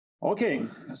Okay,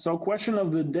 so question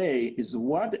of the day is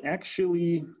what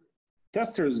actually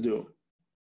testers do?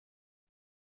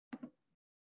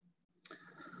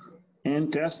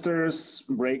 And testers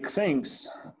break things.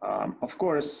 Of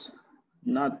course,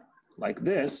 not like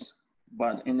this,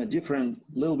 but in a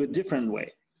little bit different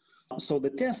way. So the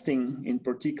testing in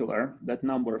particular, that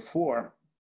number 4,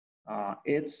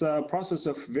 it's a process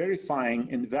of verifying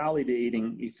and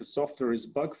validating if a software is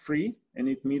bug-free and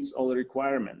it meets all the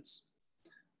requirements.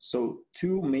 So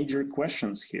 2 major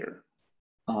questions here.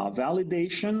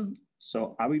 Validation,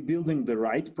 so are we building the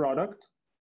right product?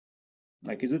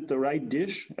 Like, is it the right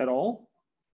dish at all?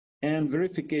 And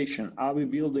verification, are we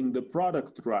building the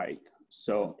product right?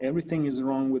 So everything is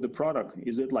wrong with the product.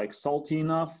 Is it like salty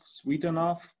enough, sweet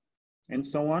enough, and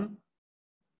so on?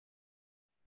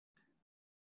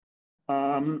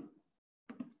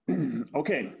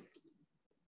 Okay,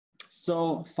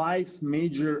 so 5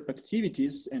 major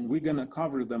activities, and we're gonna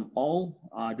cover them all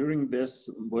during this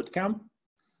bootcamp.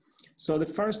 So the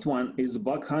first one is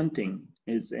bug hunting.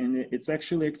 It's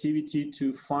actually activity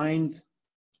to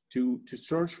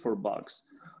search for bugs.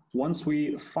 Once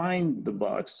we find the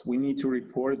bugs, we need to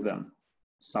report them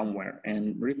somewhere.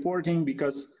 And reporting,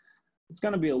 because it's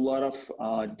going to be a lot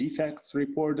of defects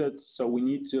reported, so we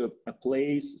need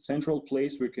a central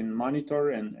place we can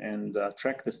monitor and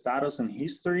track the status and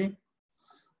history.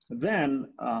 Then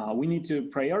we need to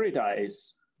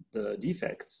prioritize the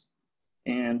defects.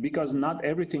 And because not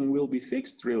everything will be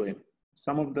fixed, really,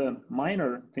 some of the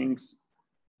minor things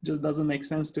just doesn't make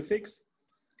sense to fix.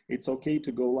 It's okay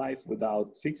to go live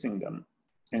without fixing them.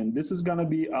 And this is going to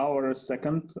be our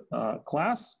second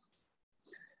class.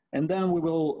 And then we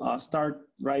will start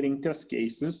writing test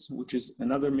cases, which is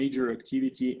another major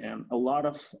activity. And a lot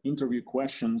of interview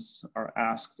questions are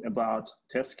asked about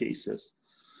test cases.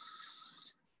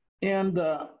 And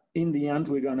in the end,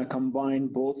 we're going to combine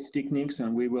both techniques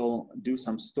and we will do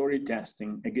some story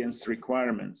testing against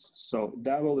requirements. So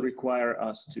that will require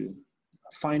us to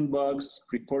find bugs,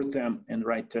 report them, and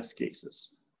write test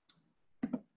cases.